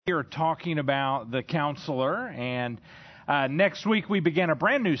We are talking about the counselor, and next week we begin a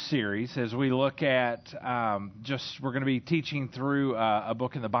brand new series as we look at we're going to be teaching through a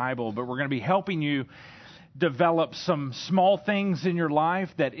book in the Bible, but we're going to be helping you develop some small things in your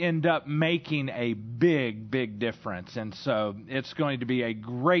life that end up making a big difference. And so it's going to be a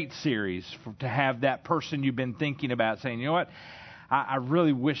great series to have that person you've been thinking about saying, you know what, I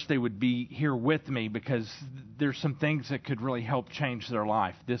really wish they would be here with me because there's some things that could really help change their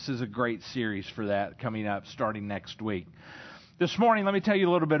life. This is a great series for that coming up starting next week. This morning, let me tell you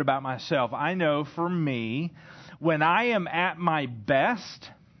a little bit about myself. I know for me, when I am at my best,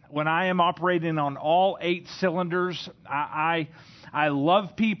 when I am operating on all 8 cylinders, I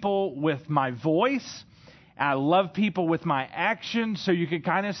love people with my voice. I love people with my actions, so you could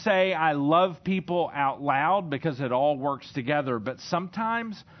kind of say I love people out loud because it all works together. But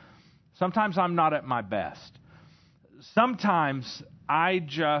sometimes I'm not at my best. Sometimes I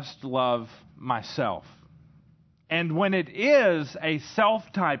just love myself. And when it is a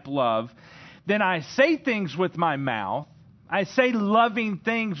self-type love, then I say things with my mouth. I say loving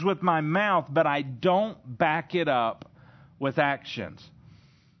things with my mouth, but I don't back it up with actions.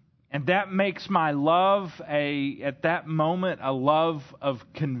 And that makes my love, at that moment, a love of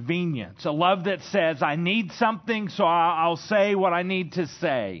convenience. A love that says, I need something, so I'll say what I need to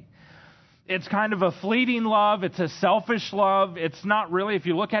say. It's kind of a fleeting love. It's a selfish love. It's not really, if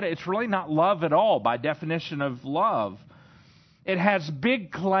you look at it, it's really not love at all by definition of love. It has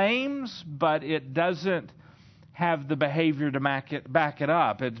big claims, but it doesn't have the behavior to back it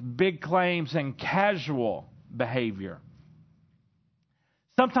up. It's big claims and casual behavior.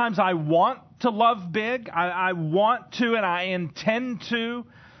 Sometimes I want to love big. I want to and I intend to.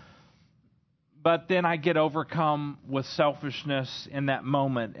 But then I get overcome with selfishness in that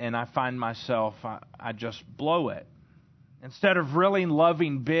moment and I find myself, I just blow it. Instead of really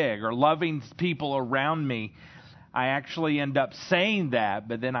loving big or loving people around me, I actually end up saying that,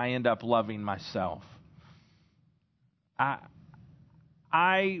 but then I end up loving myself.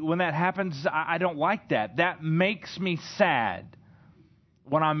 When that happens, I don't like that. That makes me sad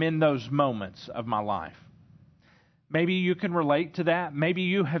when I'm in those moments of my life. Maybe you can relate to that. Maybe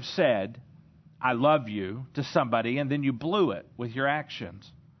you have said, I love you to somebody, and then you blew it with your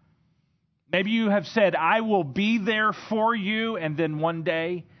actions. Maybe you have said, I will be there for you, and then one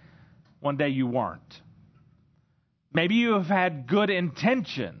day you weren't. Maybe you have had good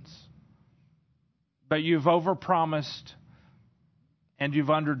intentions, but you've overpromised and you've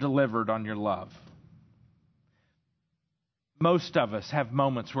underdelivered on your love. Most of us have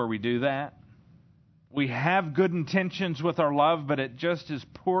moments where we do that. We have good intentions with our love, but it just is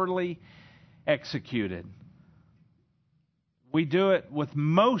poorly executed. We do it with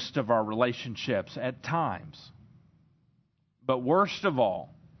most of our relationships at times. But worst of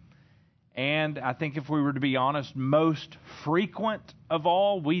all, and I think if we were to be honest, most frequent of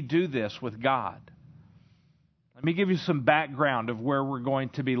all, we do this with God. Let me give you some background of where we're going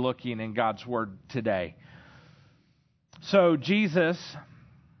to be looking in God's Word today. So Jesus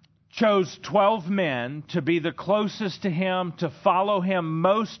chose 12 men to be the closest to Him, to follow Him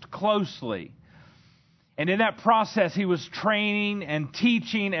most closely. And in that process, He was training and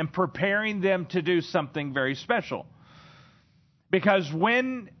teaching and preparing them to do something very special. Because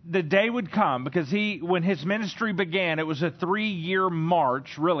when the day would come, when His ministry began, it was a 3-year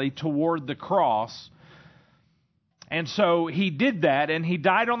march, really, toward the cross. And so He did that, and He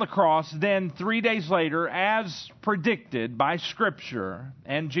died on the cross. Then 3 days later, as predicted by Scripture,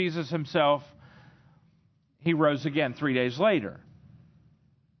 and Jesus Himself, He rose again 3 days later.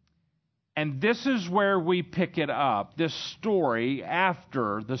 And this is where we pick it up, this story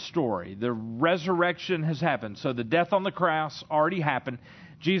after the story. The resurrection has happened. So the death on the cross already happened.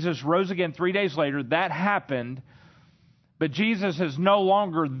 Jesus rose again 3 days later. That happened. But Jesus is no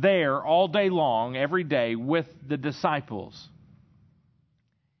longer there all day long, every day, with the disciples.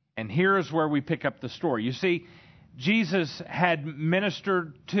 And here is where we pick up the story. You see, Jesus had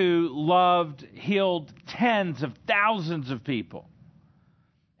ministered to, loved, healed tens of thousands of people.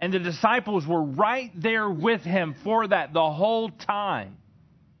 And the disciples were right there with Him for that the whole time.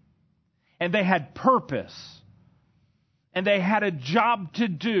 And they had purpose. And they had a job to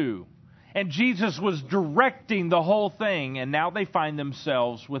do. And Jesus was directing the whole thing, and now they find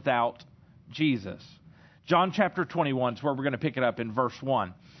themselves without Jesus. John chapter 21 is where we're going to pick it up in verse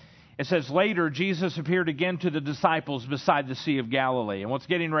 1. It says, later Jesus appeared again to the disciples beside the Sea of Galilee. And what's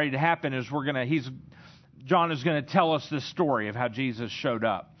getting ready to happen is John is going to tell us this story of how Jesus showed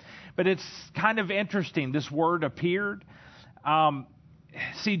up. But it's kind of interesting, this word appeared.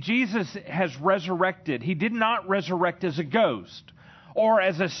 See, Jesus has resurrected. He did not resurrect as a ghost or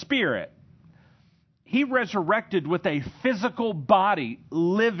as a spirit. He resurrected with a physical body,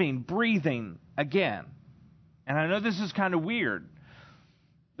 living, breathing again. And I know this is kind of weird,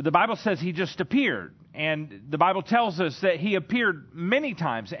 but the Bible says he just appeared. And the Bible tells us that he appeared many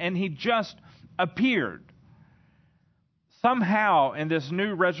times, and he just appeared. Somehow, in this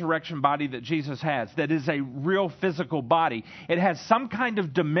new resurrection body that Jesus has, that is a real physical body, it has some kind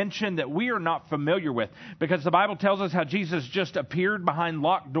of dimension that we are not familiar with. Because the Bible tells us how Jesus just appeared behind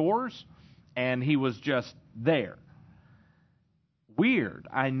locked doors, and he was just there. Weird,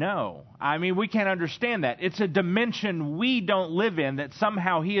 I know. I mean, we can't understand that. It's a dimension we don't live in that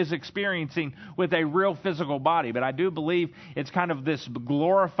somehow he is experiencing with a real physical body. But I do believe it's kind of this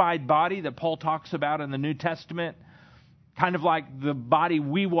glorified body that Paul talks about in the New Testament. Kind of like the body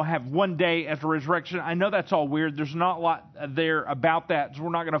we will have one day after resurrection. I know that's all weird. There's not a lot there about that, so we're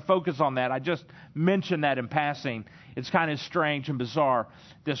not going to focus on that. I just mentioned that in passing. It's kind of strange and bizarre,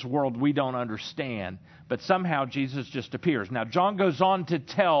 this world we don't understand. But somehow Jesus just appears. Now, John goes on to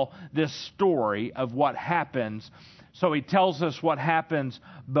tell this story of what happens. So he tells us what happens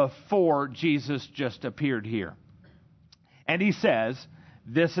before Jesus just appeared here. And he says,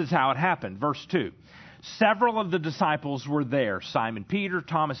 this is how it happened. Verse 2. Several of the disciples were there. Simon Peter,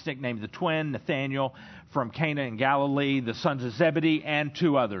 Thomas nicknamed the twin, Nathanael from Cana in Galilee, the sons of Zebedee, and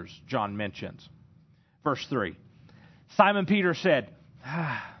two others, John mentions. Verse 3. Simon Peter said,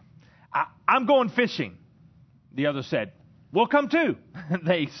 I'm going fishing. The other said, we'll come too,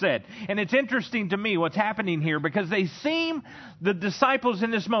 they said. And it's interesting to me what's happening here because the disciples in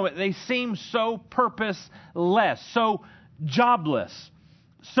this moment, they seem so purposeless, so jobless,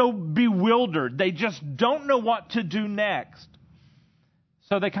 so bewildered. They just don't know what to do next.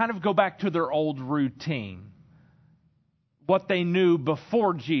 So they kind of go back to their old routine. What they knew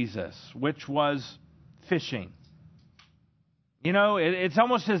before Jesus, which was fishing. You know, it's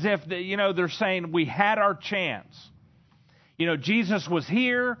almost as if, they're saying we had our chance. Jesus was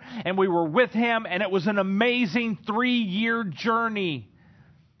here and we were with him and it was an amazing 3-year journey.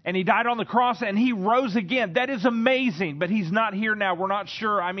 And he died on the cross and he rose again. That is amazing, but he's not here now. We're not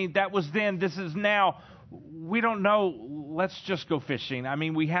sure. I mean, that was then. This is now. We don't know. Let's just go fishing. I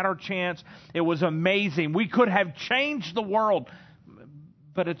mean, we had our chance. It was amazing. We could have changed the world,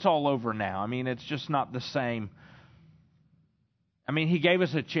 but it's all over now. I mean, it's just not the same. I mean, he gave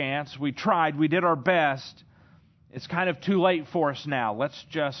us a chance. We tried. We did our best. It's kind of too late for us now. Let's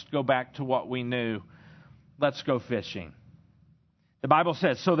just go back to what we knew. Let's go fishing. The Bible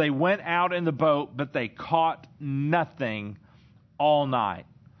says, so they went out in the boat, but they caught nothing all night.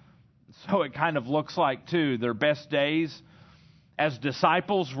 So it kind of looks like, too, their best days as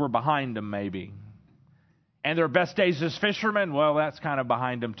disciples were behind them, maybe. And their best days as fishermen, well, that's kind of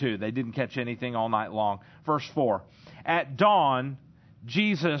behind them, too. They didn't catch anything all night long. Verse 4, at dawn,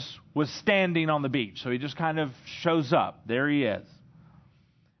 Jesus was standing on the beach. So he just kind of shows up. There he is.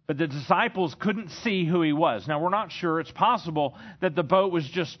 But the disciples couldn't see who he was. Now, we're not sure. It's possible that the boat was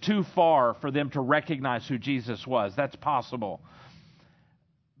just too far for them to recognize who Jesus was. That's possible.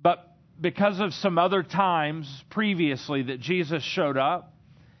 But because of some other times previously that Jesus showed up,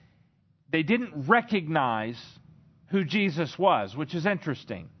 they didn't recognize who Jesus was, which is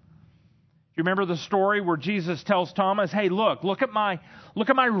interesting. Do you remember the story where Jesus tells Thomas, hey, look at my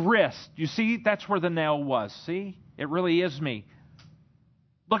wrist. You see, that's where the nail was. See, it really is me.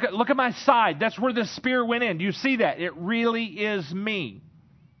 Look at my side. That's where the spear went in. Do you see that? It really is me.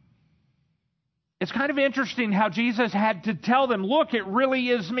 It's kind of interesting how Jesus had to tell them, look, it really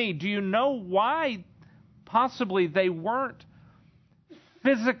is me. Do you know why possibly they weren't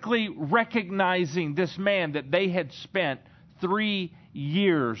physically recognizing this man that they had spent 3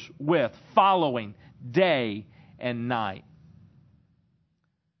 years with, following day and night?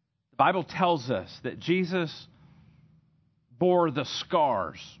 The Bible tells us that Jesus bore the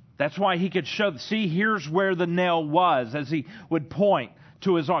scars. That's why he could show, see, here's where the nail was, as he would point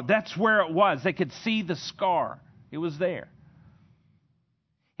to his arm. That's where it was. They could see the scar. It was there.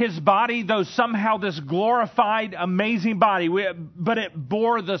 His body, though somehow this glorified, amazing body, but it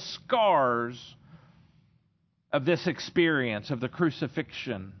bore the scars of this experience, of the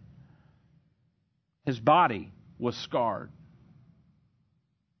crucifixion. His body was scarred.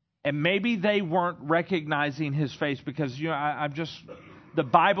 And maybe they weren't recognizing his face because, the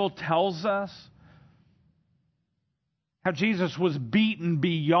Bible tells us how Jesus was beaten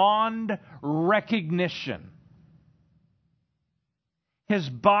beyond recognition. His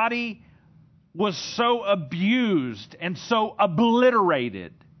body was so abused and so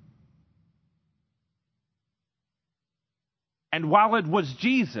obliterated. And while it was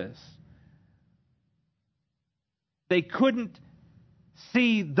Jesus, they couldn't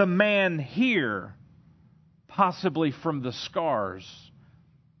see the man here, possibly from the scars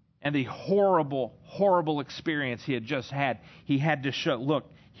and the horrible, horrible experience he had just had. He had to show, look,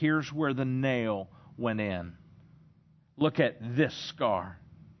 here's where the nail went in. Look at this scar.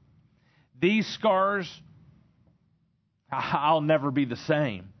 These scars, I'll never be the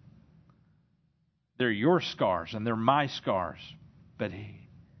same. They're your scars and they're my scars. But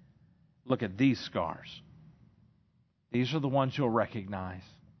look at these scars. These are the ones you'll recognize.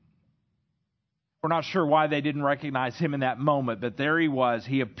 We're not sure why they didn't recognize him in that moment, but there he was.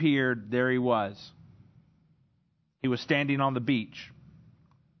 He appeared. There he was. He was standing on the beach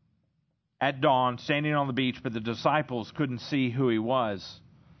at dawn, standing on the beach, but the disciples couldn't see who he was.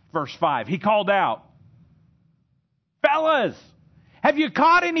 Verse 5, he called out, "Fellas, have you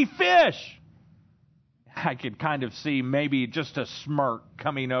caught any fish?" I could kind of see maybe just a smirk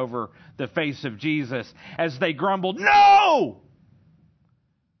coming over the face of Jesus as they grumbled, "No!"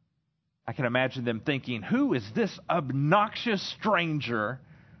 I can imagine them thinking, who is this obnoxious stranger?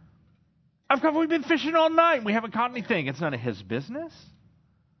 We've been fishing all night. We haven't caught anything. It's none of his business.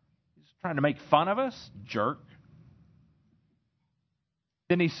 He's trying to make fun of us. Jerk.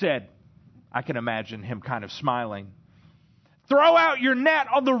 Then he said, I can imagine him kind of smiling, "Throw out your net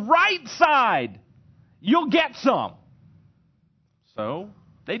on the right side. You'll get some." So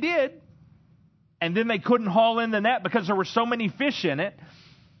they did. And then they couldn't haul in the net because there were so many fish in it.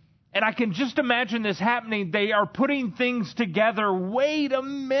 And I can just imagine this happening. They are putting things together. Wait a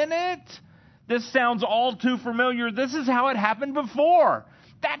minute. This sounds all too familiar. This is how it happened before.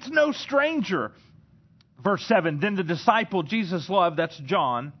 That's no stranger. Verse 7, then the disciple Jesus loved, that's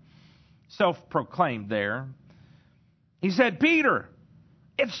John, self-proclaimed there. He said, "Peter,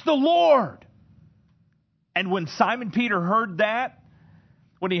 it's the Lord." And when Simon Peter heard that,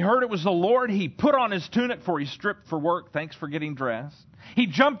 when he heard it was the Lord, he put on his tunic, for he stripped for work. Thanks for getting dressed. He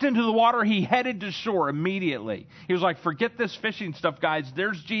jumped into the water. He headed to shore immediately. He was like, forget this fishing stuff, guys.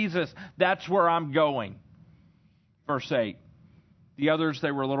 There's Jesus. That's where I'm going. Verse 8. The others,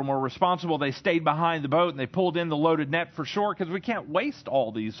 they were a little more responsible. They stayed behind the boat and they pulled in the loaded net for shore because we can't waste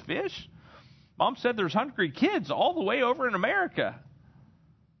all these fish. Mom said there's hungry kids all the way over in America.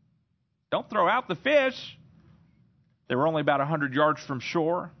 Don't throw out the fish. They were only about 100 yards from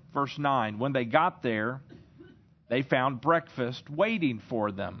shore. Verse 9, when they got there, they found breakfast waiting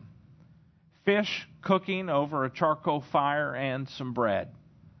for them. Fish cooking over a charcoal fire and some bread.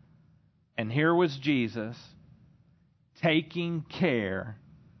 And here was Jesus taking care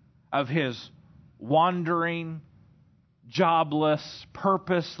of his wandering, jobless,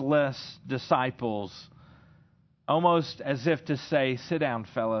 purposeless disciples, almost as if to say, sit down,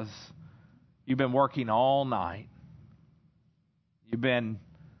 fellas. You've been working all night. You've been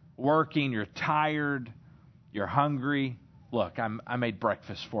working, you're tired, you're hungry. Look, I made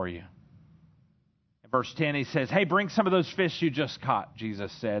breakfast for you. In verse 10, he says, hey, bring some of those fish you just caught, Jesus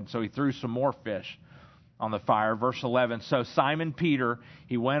said. So he threw some more fish on the fire. Verse 11, so Simon Peter,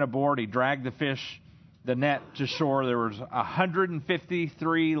 he went aboard, he dragged the net to shore. There was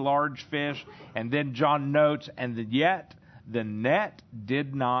 153 large fish. And then John notes, and yet the net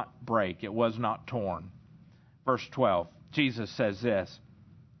did not break. It was not torn. Verse 12. Jesus says this,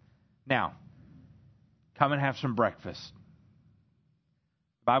 now, come and have some breakfast.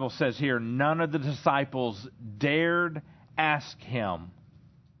 The Bible says here, none of the disciples dared ask him,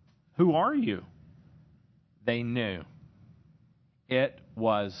 who are you? They knew it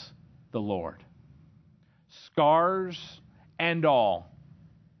was the Lord. Scars and all,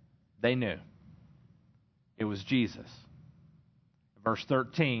 they knew it was Jesus. Verse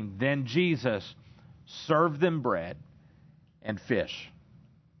 13, then Jesus served them bread and fish.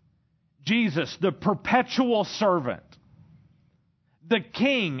 Jesus, the perpetual servant, the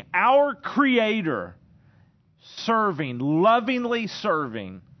King, our Creator, lovingly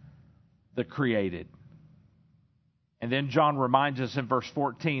serving the created. And then John reminds us in verse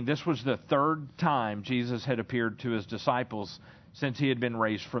 14, this was the third time Jesus had appeared to his disciples since he had been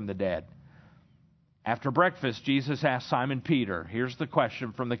raised from the dead. After breakfast, Jesus asked Simon Peter, here's the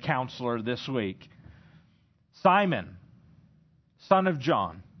question from the counselor this week, Simon, son of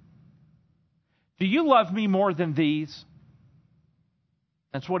John, do you love me more than these?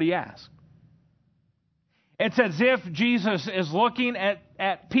 That's what he asked. It's as if Jesus is looking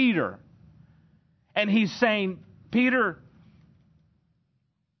at Peter and he's saying, Peter,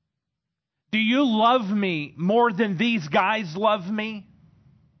 do you love me more than these guys love me?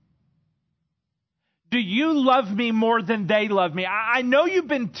 Do you love me more than they love me? I know you've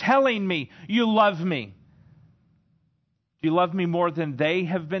been telling me you love me. Do you love me more than they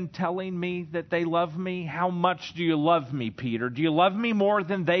have been telling me that they love me? How much do you love me, Peter? Do you love me more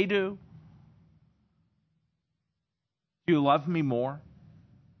than they do? Do you love me more?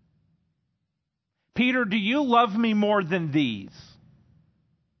 Peter, do you love me more than these?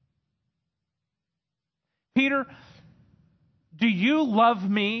 Peter, do you love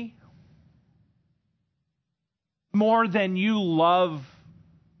me more than you love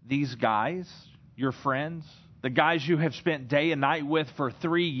these guys, your friends? The guys you have spent day and night with for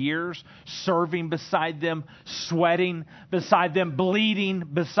 3 years, serving beside them, sweating beside them, bleeding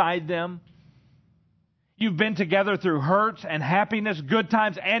beside them. You've been together through hurts and happiness, good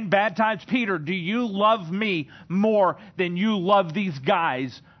times and bad times. Peter, do you love me more than you love these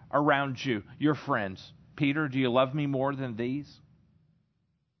guys around you, your friends? Peter, do you love me more than these?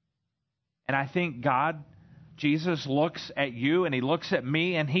 And I think God, Jesus, looks at you and He looks at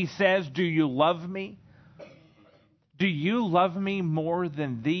me and He says, do you love me? Do you love me more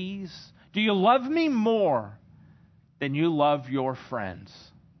than these? Do you love me more than you love your friends?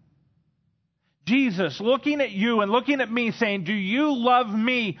 Jesus looking at you and looking at me saying, do you love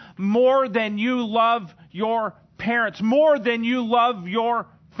me more than you love your parents, more than you love your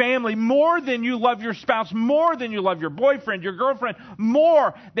family, more than you love your spouse, more than you love your boyfriend, your girlfriend,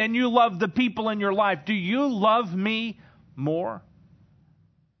 more than you love the people in your life? Do you love me more?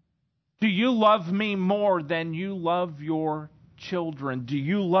 Do you love me more than you love your children? Do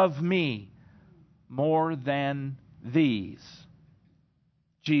you love me more than these?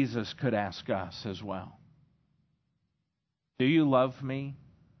 Jesus could ask us as well. Do you love me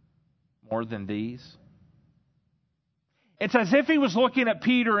more than these? It's as if He was looking at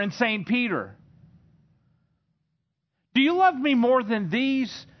Peter and saying, Peter, do you love me more than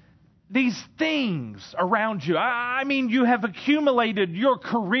these things around you? I mean, you have accumulated your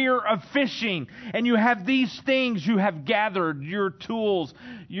career of fishing, and you have these things you have gathered, your tools,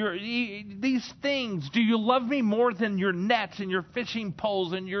 these things. Do you love me more than your nets and your fishing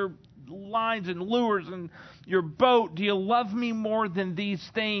poles and your lines and lures and your boat? Do you love me more than these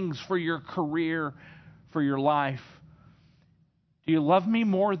things for your career, for your life? Do you love me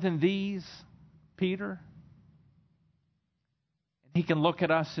more than these, Peter? He can look at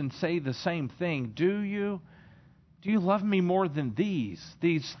us and say the same thing. Do you love me more than these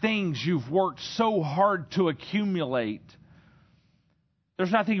things you've worked so hard to accumulate?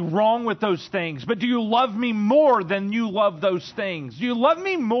 There's nothing wrong with those things, but do you love me more than you love those things? Do you love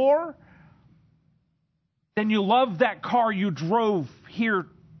me more than you love that car you drove here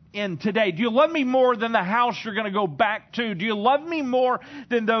in today? Do you love me more than the house you're going to go back to? Do you love me more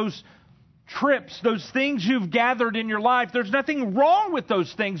than those trips, those things you've gathered in your life? There's nothing wrong with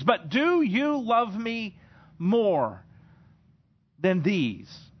those things, but do you love me more than these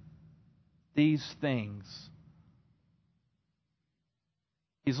things?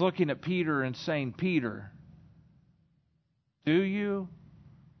 He's looking at Peter and saying, Peter, do you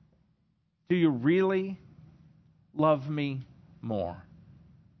really love me more?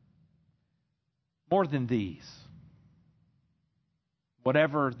 More than these.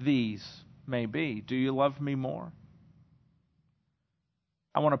 Whatever these may be. Do you love me more?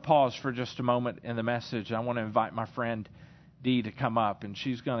 I want to pause for just a moment in the message. I want to invite my friend Dee to come up, and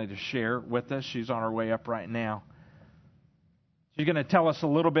she's going to share with us. She's on her way up right now. She's going to tell us a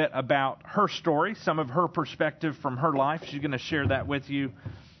little bit about her story, some of her perspective from her life. She's going to share that with you.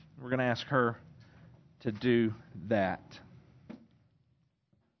 We're going to ask her to do that.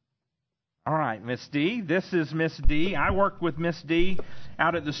 All right, Miss Dee. This is Miss Dee. I work with Miss Dee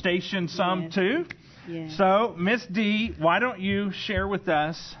out at the station some too. Yes. So, Miss Dee, why don't you share with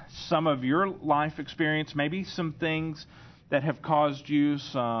us some of your life experience, maybe some things that have caused you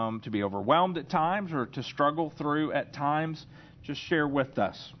to be overwhelmed at times or to struggle through at times. Just share with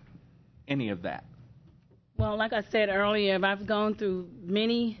us any of that. Well, like I said earlier, I've gone through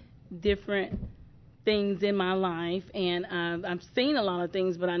many different things in my life, and I've seen a lot of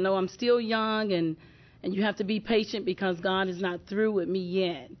things, but I know I'm still young, and you have to be patient because God is not through with me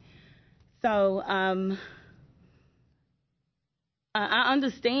yet. So I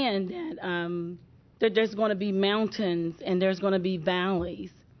understand that there's going to be mountains and there's going to be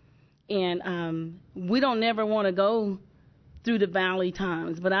valleys, and we don't never want to go through the valley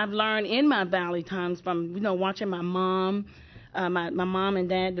times. But I've learned in my valley times from watching my mom. My mom and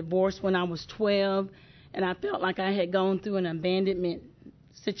dad divorced when I was 12, and I felt like I had gone through an abandonment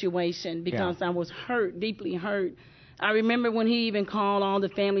situation because I was hurt, deeply hurt. I remember when he even called all the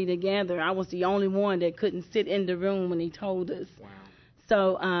family together. I was the only one that couldn't sit in the room when he told us. Wow.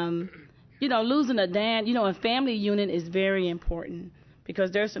 So, losing a dad, a family unit is very important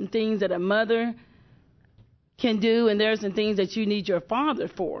because there's some things that a mother can do, and there's some things that you need your father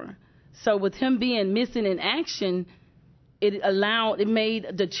for. So with him being missing in action, it made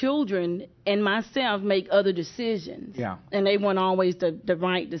the children and myself make other decisions. Yeah. And they weren't always the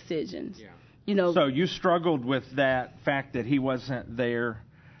right decisions. Yeah. You know. So you struggled with that fact that he wasn't there.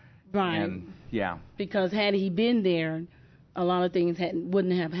 Right. And, yeah. Because had he been there, a lot of things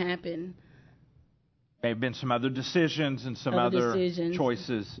wouldn't have happened. There have been some other decisions and some other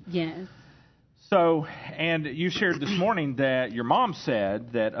choices. Yes. So, and you shared this morning that your mom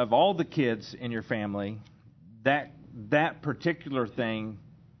said that of all the kids in your family, that particular thing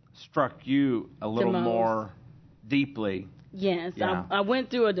struck you a little more deeply. Yes. Yeah. I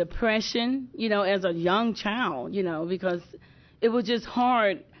went through a depression, as a young child, because it was just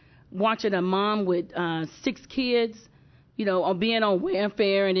hard watching a mom with 6 kids, or being on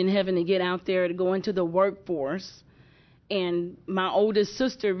welfare and then having to get out there to go into the workforce. And my oldest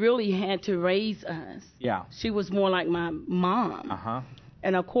sister really had to raise us. Yeah. She was more like my mom. Uh-huh.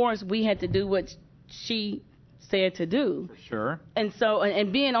 And, of course, we had to do what she said to do. For sure. And so,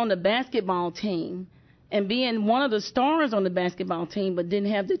 and being on the basketball team and being one of the stars on the basketball team, but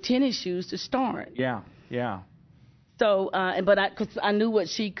didn't have the tennis shoes to start. Yeah, yeah. So, cause I knew what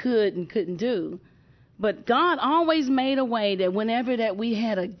she could and couldn't do. But God always made a way that whenever that we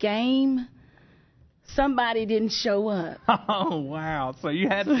had a game, somebody didn't show up. Oh, wow. So you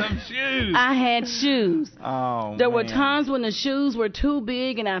had some shoes. I had shoes. Oh, There were times when the shoes were too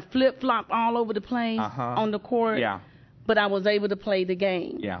big and I flip-flopped all over the place on the court. Yeah. But I was able to play the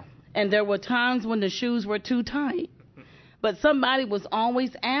game. Yeah. And there were times when the shoes were too tight. But somebody was always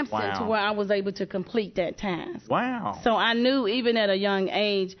absent to where I was able to complete that task. Wow. So I knew even at a young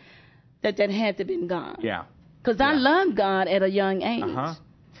age that had to be God. Yeah. Because I loved God at a young age.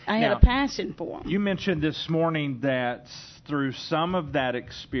 I had a passion for him. You mentioned this morning that through some of that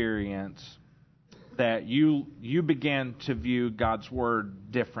experience that you began to view God's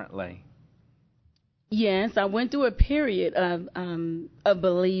Word differently. Yes, I went through a period of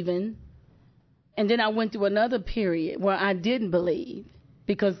believing, and then I went through another period where I didn't believe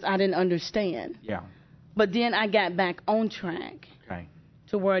because I didn't understand. Yeah. But then I got back on track. Okay.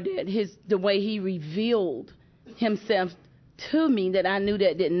 To where the way he revealed himself to me that I knew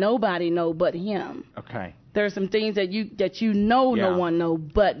that nobody know but him. Okay. There are some things that no one know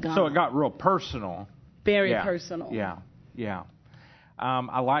but God. So it got real personal. Very personal. Yeah. Yeah.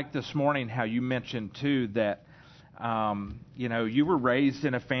 I like this morning how you mentioned too that you were raised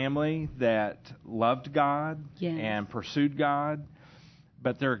in a family that loved God and pursued God,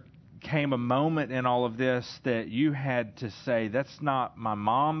 but there came a moment in all of this that you had to say, that's not my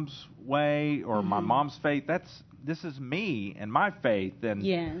mom's way or my mom's faith. This is me and my faith,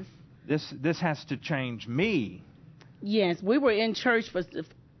 and this has to change me. Yes, we were in church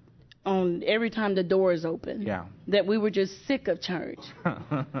on every time the doors open. Yeah, that we were just sick of church.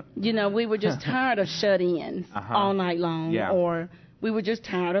 We were just tired of shut-ins all night long, or we were just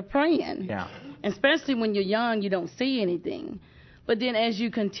tired of praying. Yeah, and especially when you're young, you don't see anything. But then as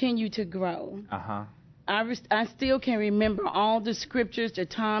you continue to grow, I still can remember all the scriptures, the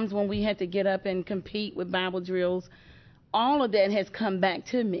times when we had to get up and compete with Bible drills. All of that has come back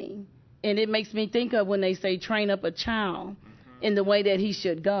to me. And it makes me think of when they say train up a child in the way that he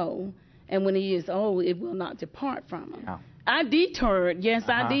should go. And when he is old, it will not depart from him. Yeah. I detoured. Yes,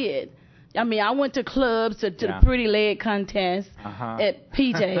 I did. I mean, I went to clubs, to the pretty leg contest at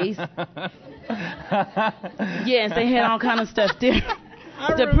PJ's. Yes, they had all kind of stuff there.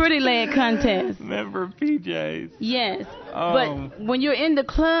 The pretty leg contest. Remember PJ's? Yes. But when you're in the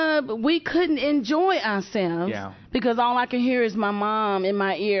club, we couldn't enjoy ourselves because all I can hear is my mom in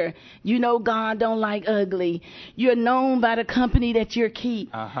my ear. God don't like ugly. You're known by the company that you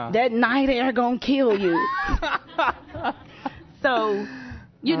keep. That night air gonna kill you. So,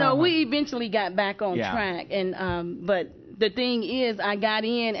 we eventually got back on track, and but the thing is, I got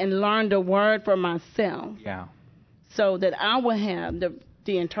in and learned the word for myself. Yeah. So that I would have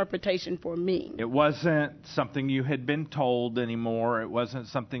the interpretation for me. It wasn't something you had been told anymore. It wasn't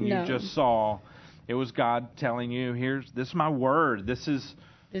something you just saw. It was God telling you, this is my word. This is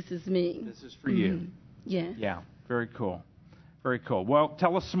me. This is for you. Yes. Yeah. Very cool. Very cool. Well,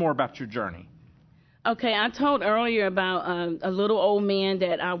 tell us some more about your journey. Okay, I told earlier about a little old man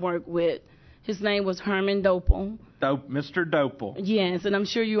that I worked with. His name was Herman Doppel. Mr. Doppel. Yes, and I'm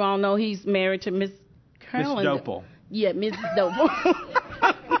sure you all know he's married to Miss Carolyn. Miss Doppel. Yeah, Mrs. Doppel.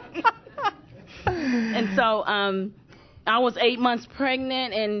 And so I was 8 months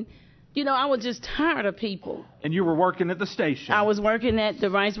pregnant, and, I was just tired of people. And you were working at the station. I was working at the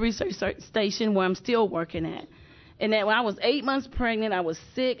Rice Research Station where I'm still working at. And that when I was 8 months pregnant, I was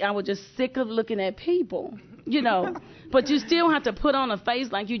sick. I was just sick of looking at people. you know. But you still have to put on a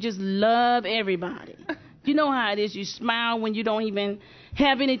face like you just love everybody. You know how it is. You smile when you don't even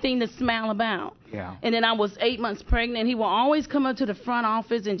have anything to smile about. Yeah. And then I was 8 months pregnant. He will always come up to the front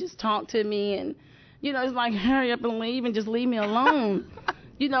office and just talk to me. And, you know, it's like, hurry up and leave and just leave me alone.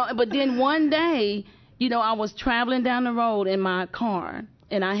 You know, but then one day, you know, I was traveling down the road in my car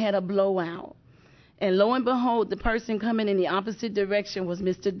and I had a blowout. And lo and behold, the person coming in the opposite direction was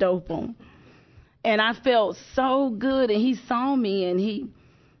Mr. Dopel. And I felt so good. And he saw me and he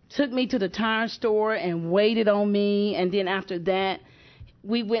took me to the tire store and waited on me. And then after that,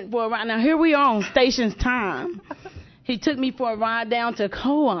 we went for a ride. Now, here we are on Station's Time. He took me for a ride down to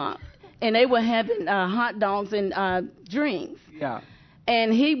Co-op. And they were having hot dogs and drinks. Yeah.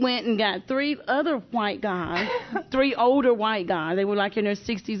 And he went and got 3 other white guys, 3 older white guys. They were like in their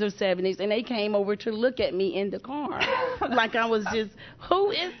 60s or 70s. And they came over to look at me in the car. Like I was just,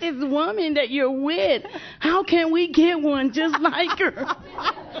 who is this woman that you're with? How can we get one just like her?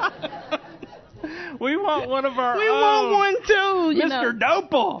 We want one of our We own. want one too. You Mr. know.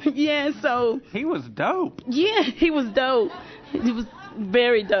 Dopel. Yeah, so. He was dope. Yeah, he was dope. He was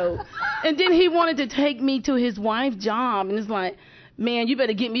very dope. And then he wanted to take me to his wife's job. And it's like, man, you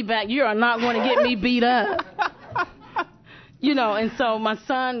better get me back. You are not going to get me beat up. You know, and so my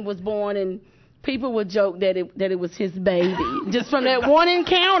son was born, and people would joke that it was his baby. Just from that one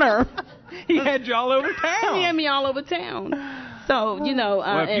encounter. He had you all over town. He had me all over town. So, you know.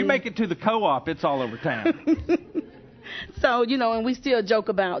 Well, if you make it to the Co-op, it's all over town. So, you know, and we still joke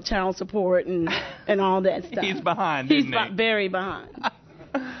about child support and all that stuff. He's behind, He's isn't he? Very behind.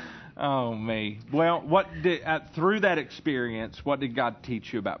 Oh, me. Well, what did through that experience, what did God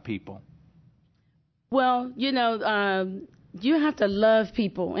teach you about people? Well, you know, you have to love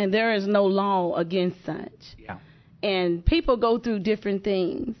people, and there is no law against such. Yeah. And people go through different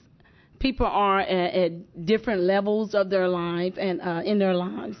things. People are at different levels of their life and in their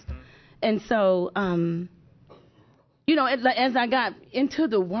lives. And so, you know, as I got into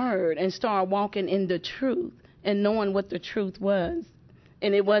the Word and started walking in the truth and knowing what the truth was,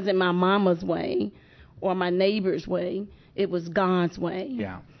 and it wasn't my mama's way or my neighbor's way, it was God's way.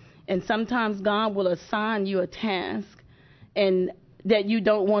 Yeah. And sometimes God will assign you a task and that you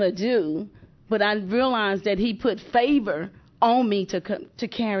don't want to do, but I realized that he put favor on me to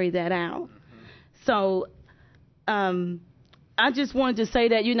carry that out. So I just wanted to say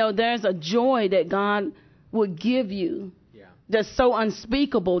that, you know, there's a joy that God will give you that's so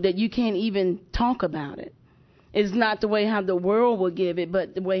unspeakable that you can't even talk about it. It's not the way how the world will give it,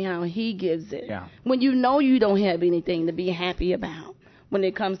 but the way how he gives it. Yeah. When you know you don't have anything to be happy about when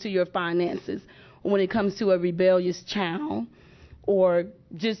it comes to your finances, or when it comes to a rebellious child, or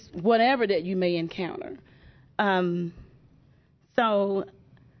just whatever that you may encounter. So,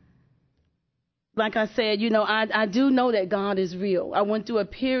 like I said, you know, I do know that God is real. I went through a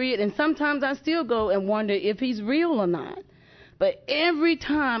period, and sometimes I still go and wonder if he's real or not. But every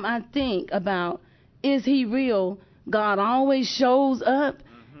time I think about, is he real, God always shows up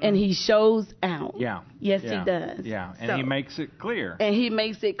and he shows out. Yeah. Yes, yeah. he does. Yeah, and So- he makes it clear. And he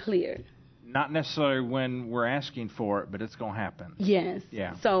makes it clear. Not necessarily when we're asking for it, but it's going to happen. Yes.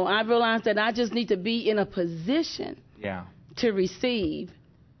 Yeah. So I realized that I just need to be in a position Yeah. to receive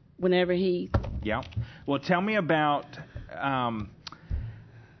whenever he. Yeah. Well, tell me about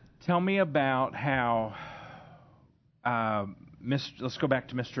how let's go back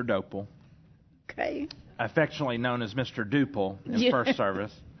to Mr. Dopel, Okay. affectionately known as Mr. Duple in Yeah. first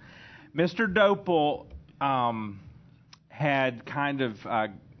service. Mr. Dopel had kind of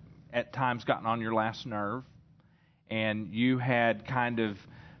at times gotten on your last nerve, and you had kind of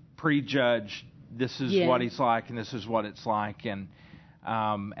prejudged this is Yeah. what he's like and this is what it's like. And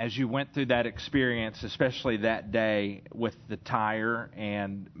as you went through that experience, especially that day with the tire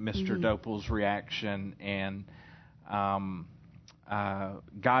and Mr. Dopel's reaction, and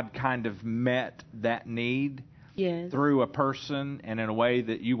God kind of met that need Yes. through a person and in a way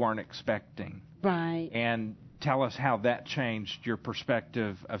that you weren't expecting. Right. And tell us how that changed your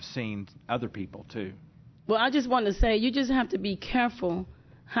perspective of seeing other people too. Well, I just want to say you just have to be careful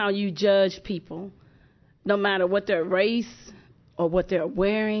how you judge people, no matter what their race or what they're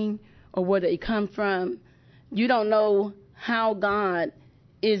wearing or where they come from. You don't know how God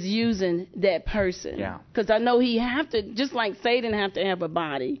is using that person. Yeah. Because I know he have to, just like Satan have to have a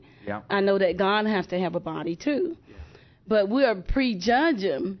body. Yeah. I know that God has to have a body too. Yeah. But we'll prejudge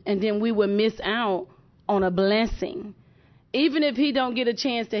him, and then we will miss out on a blessing. Even if he don't get a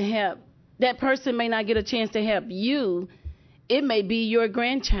chance to help, that person may not get a chance to help you. It may be your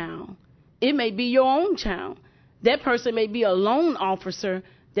grandchild. It may be your own child. That person may be a loan officer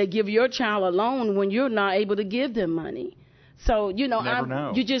that give your child a loan when you're not able to give them money. So, Never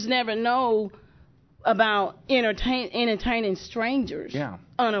know. you just never know about entertaining strangers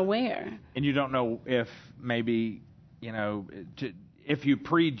unaware. And you don't know if maybe, if you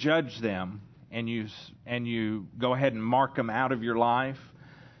prejudge them and you go ahead and mark them out of your life.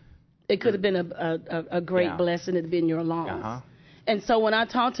 It could have been a great blessing. It had been your loss. Uh-huh. And so when I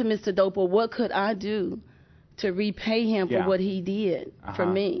talked to Mr. Dople, what could I do to repay him for what he did for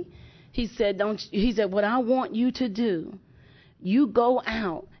me? He said, what I want you to do, you go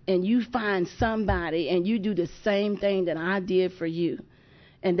out and you find somebody and you do the same thing that I did for you.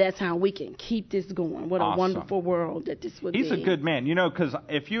 And that's how we can keep this going. What a wonderful world that this would be. He's a good man. Because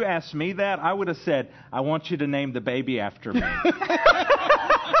if you asked me that, I would have said, I want you to name the baby after me.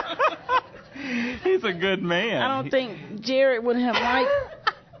 He's a good man. I don't think Jared would have liked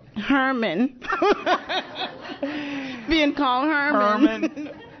Herman. Being called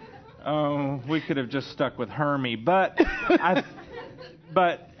Herman. Oh, we could have just stuck with Hermie. But I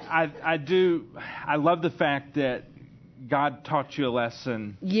love the fact that God taught you a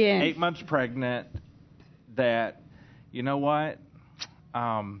lesson. 8 months pregnant. That, you know what?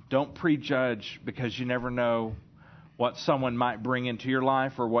 Don't prejudge, because you never know what someone might bring into your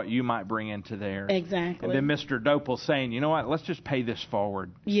life or what you might bring into theirs. Exactly. And then Mr. Dople saying, you know what? Let's just pay this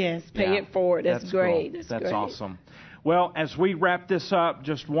forward. Yes, pay it forward. That's great. Cool. That's awesome. Well, as we wrap this up,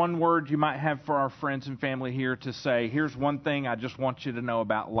 just one word you might have for our friends and family here to say, here's one thing I just want you to know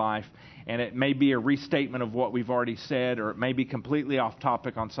about life. And it may be a restatement of what we've already said, or it may be completely off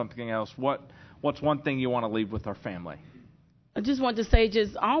topic on something else. What's one thing you want to leave with our family? I just want to say,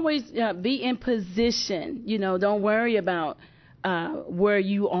 just always be in position. Don't worry about where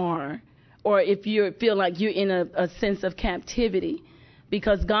you are, or if you feel like you're in a sense of captivity,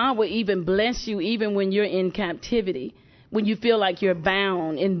 because God will even bless you even when you're in captivity, when you feel like you're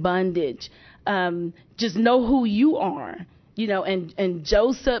bound in bondage. Just know who you are, and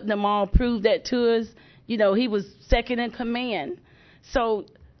Joseph, them all proved that to us. He was second in command. So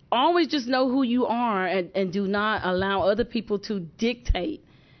always just know who you are, and do not allow other people to dictate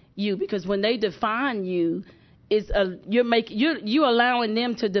you, because when they define you, you're allowing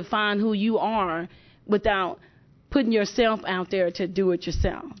them to define who you are without putting yourself out there to do it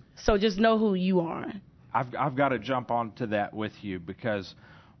yourself. So just know who you are. I've got to jump onto that with you, because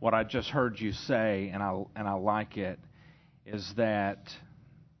what I just heard you say, and I like it, is that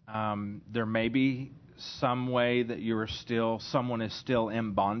there may be some way that someone is still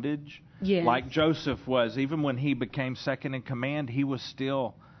in bondage. Yes. Like Joseph was. Even when he became second in command, he was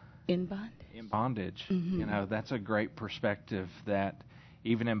still in bondage. Mm-hmm. That's a great perspective, that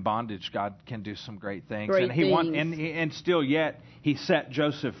even in bondage, God can do some great things. And still yet he set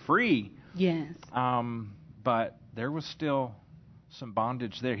Joseph free. Yes. But there was still some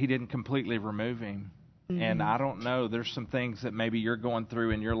bondage there. He didn't completely remove him. Mm-hmm. And I don't know, there's some things that maybe you're going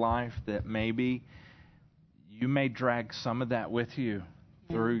through in your life that maybe you may drag some of that with you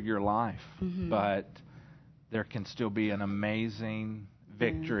through your life. Mm-hmm. But there can still be an amazing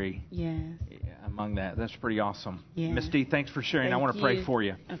victory among that. That's pretty awesome. Yes. Misty, thanks for sharing. I want to pray for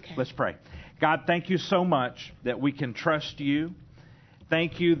you. Okay. Let's pray. God, thank you so much that we can trust you.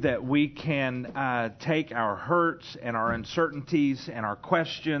 Thank you that we can take our hurts and our uncertainties and our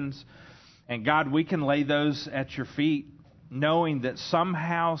questions, and God, we can lay those at your feet, knowing that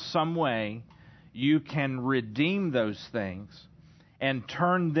somehow, some way, you can redeem those things and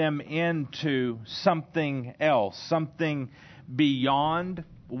turn them into something else, something beyond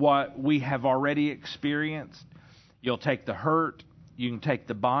what we have already experienced. You'll take the hurt, you can take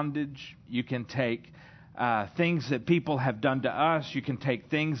the bondage, you can take things that people have done to us, you can take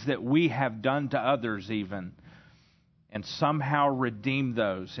things that we have done to others even, and somehow redeem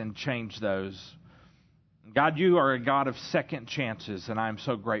those and change those. God, you are a God of second chances, and I'm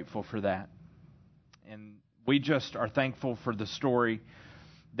so grateful for that. And we just are thankful for the story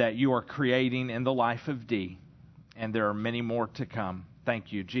that you are creating in the life of Dee, and there are many more to come.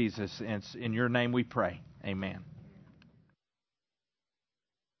 Thank you, Jesus. And it's in your name we pray. Amen.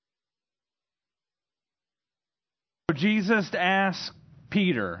 Jesus asked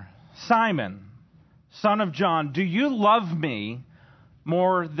Peter, Simon, son of John, do you love me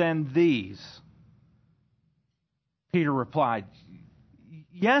more than these? Peter replied,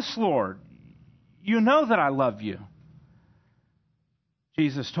 yes, Lord. You know that I love you.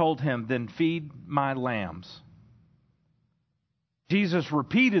 Jesus told him, then feed my lambs. Jesus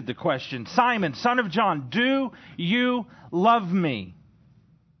repeated the question, Simon, son of John, do you love me?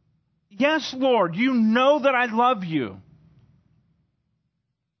 Yes, Lord, you know that I love you.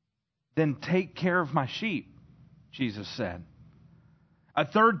 Then take care of my sheep, Jesus said. A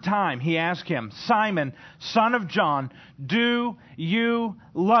third time he asked him, Simon, son of John, do you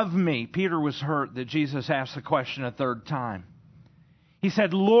love me? Peter was hurt that Jesus asked the question a third time. He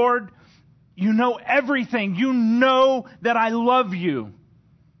said, Lord, you know everything. You know that I love you.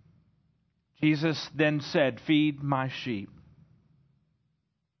 Jesus then said, feed my sheep.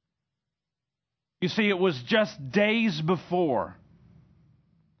 You see, it was just days before.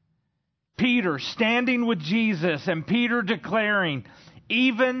 Peter standing with Jesus and Peter declaring,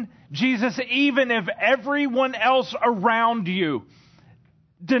 Jesus, even if everyone else around you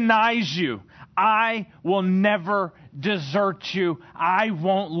denies you, I will never desert you. I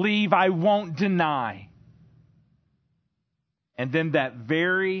won't leave. I won't deny. And then that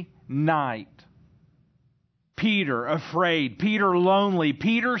very night, Peter afraid, Peter lonely,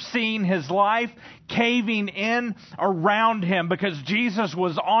 Peter seeing his life caving in around him because Jesus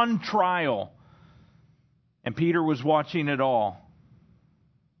was on trial. And Peter was watching it all.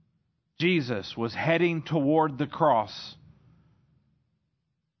 Jesus was heading toward the cross.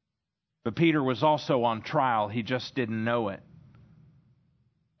 But Peter was also on trial. He just didn't know it.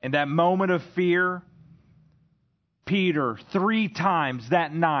 In that moment of fear, Peter, 3 times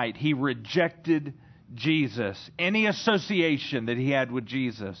that night, he rejected Jesus, any association that he had with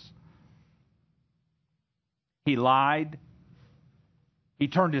Jesus. He lied. He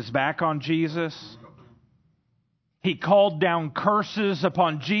turned his back on Jesus. He called down curses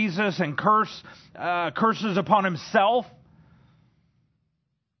upon Jesus and curses upon himself.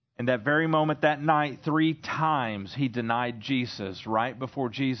 And that very moment, that night, 3 times he denied Jesus right before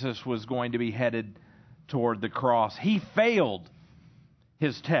Jesus was going to be headed toward the cross. He failed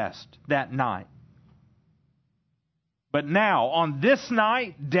his test that night. But now, on this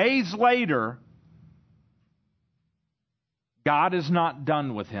night, days later, God is not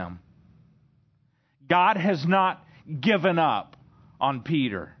done with him. God has not given up on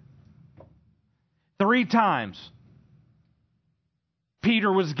Peter. 3 times,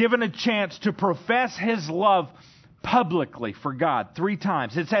 Peter was given a chance to profess his love publicly for God. 3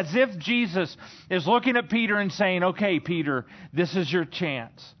 times. It's as if Jesus is looking at Peter and saying, okay, Peter, this is your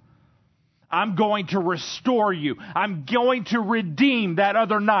chance. I'm going to restore you. I'm going to redeem that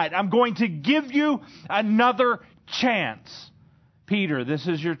other night. I'm going to give you another chance. Peter, this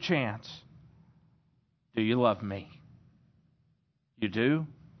is your chance. Do you love me? You do?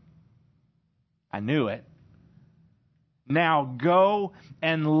 I knew it. Now go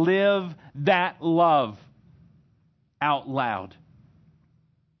and live that love out loud.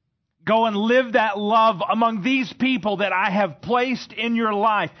 Go and live that love among these people that I have placed in your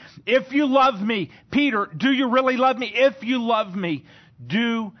life. If you love me, Peter, do you really love me? If you love me,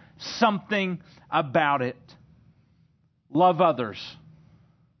 do something about it. Love others.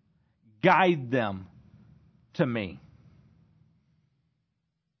 Guide them to me.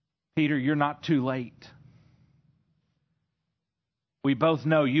 Peter, you're not too late. We both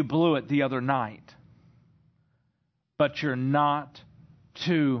know you blew it the other night. But you're not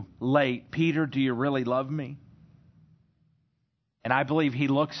too late. Peter, do you really love me? And I believe he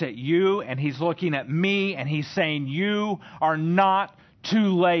looks at you and he's looking at me and he's saying, you are not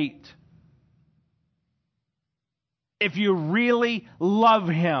too late. If you really love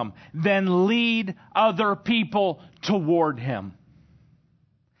him, then lead other people toward him.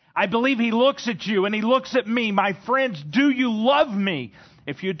 I believe he looks at you and he looks at me. My friends, do you love me?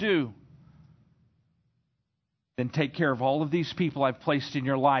 If you do, then take care of all of these people I've placed in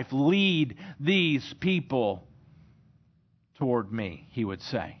your life. Lead these people toward me, he would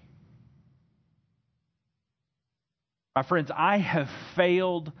say. My friends, I have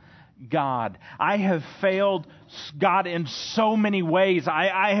failed God. I have failed God in so many ways.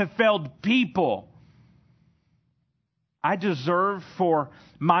 I have failed people. I deserve for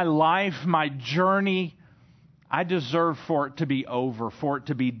my life, my journey, I deserve for it to be over, for it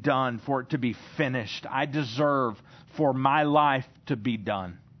to be done, for it to be finished. I deserve for my life to be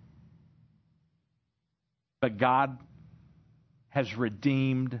done. But God has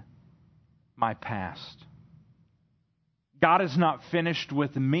redeemed my past. God is not finished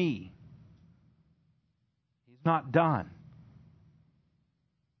with me. He's not done.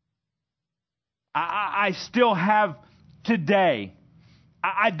 I still have today.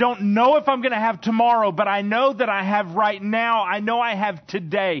 I don't know if I'm going to have tomorrow, but I know that I have right now. I know I have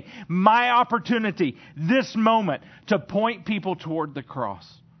today my opportunity, this moment, to point people toward the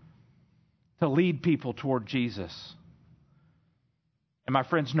cross, to lead people toward Jesus. And my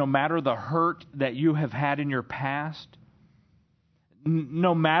friends, no matter the hurt that you have had in your past,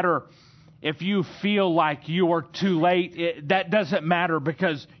 no matter if you feel like you are too late, that doesn't matter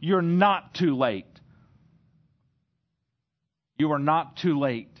because you're not too late. You are not too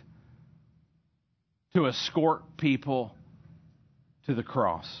late to escort people to the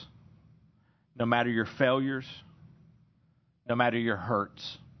cross. No matter your failures, no matter your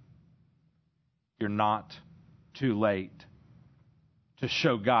hurts, you're not too late to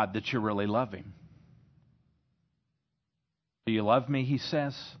show God that you really love Him. Do you love me, He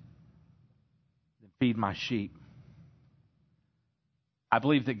says? Then feed my sheep. I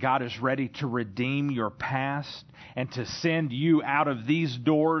believe that God is ready to redeem your past and to send you out of these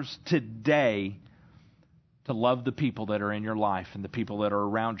doors today to love the people that are in your life and the people that are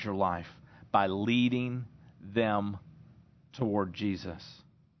around your life by leading them toward Jesus.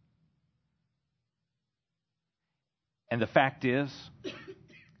 And the fact is,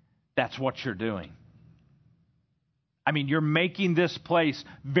 that's what you're doing. I mean, you're making this place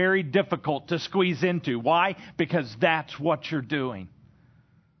very difficult to squeeze into. Why? Because that's what you're doing.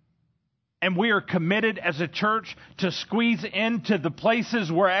 And we are committed as a church to squeeze into the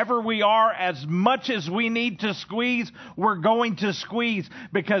places wherever we are. As much as we need to squeeze, we're going to squeeze,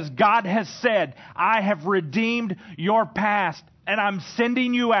 because God has said, I have redeemed your past, and I'm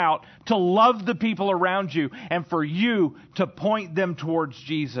sending you out to love the people around you and for you to point them towards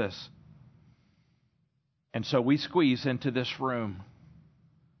Jesus. And so we squeeze into this room.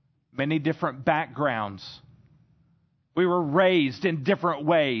 Many different backgrounds. We were raised in different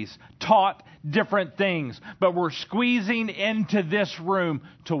ways, taught different things, but we're squeezing into this room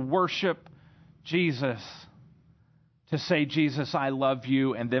to worship Jesus, to say, Jesus, I love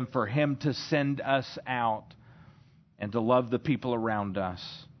you, and then for Him to send us out and to love the people around us.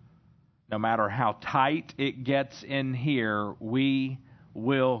 No matter how tight it gets in here, we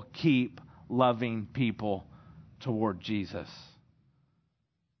will keep loving people toward Jesus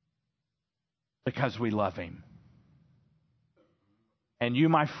because we love Him. And you,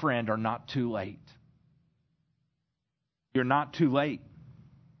 my friend, are not too late. You're not too late.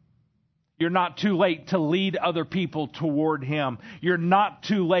 You're not too late to lead other people toward Him. You're not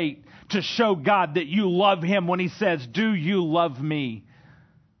too late to show God that you love Him when He says, do you love me?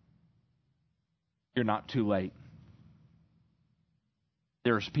 You're not too late.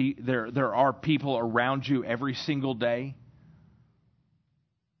 There are people around you every single day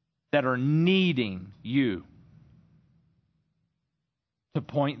that are needing you to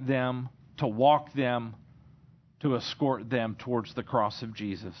point them, to walk them, to escort them towards the cross of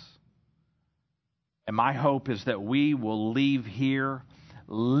Jesus. And my hope is that we will leave here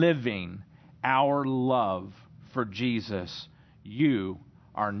living our love for Jesus. You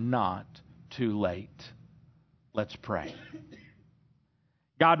are not too late. Let's pray.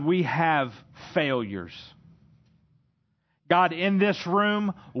 God, we have failures. God, in this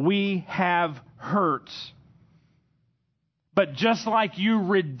room, we have hurts. But just like you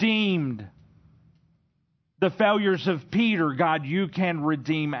redeemed the failures of Peter, God, you can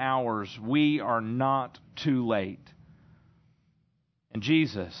redeem ours. We are not too late. And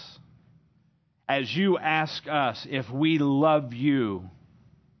Jesus, as you ask us if we love you,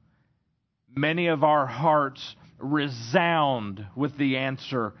 many of our hearts resound with the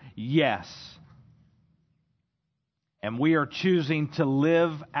answer, yes. And we are choosing to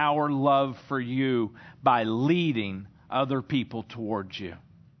live our love for you by leading other people towards you.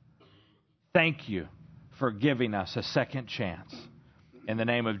 Thank you for giving us a second chance. In the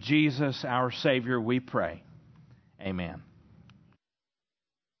name of Jesus, our Savior, we pray. Amen.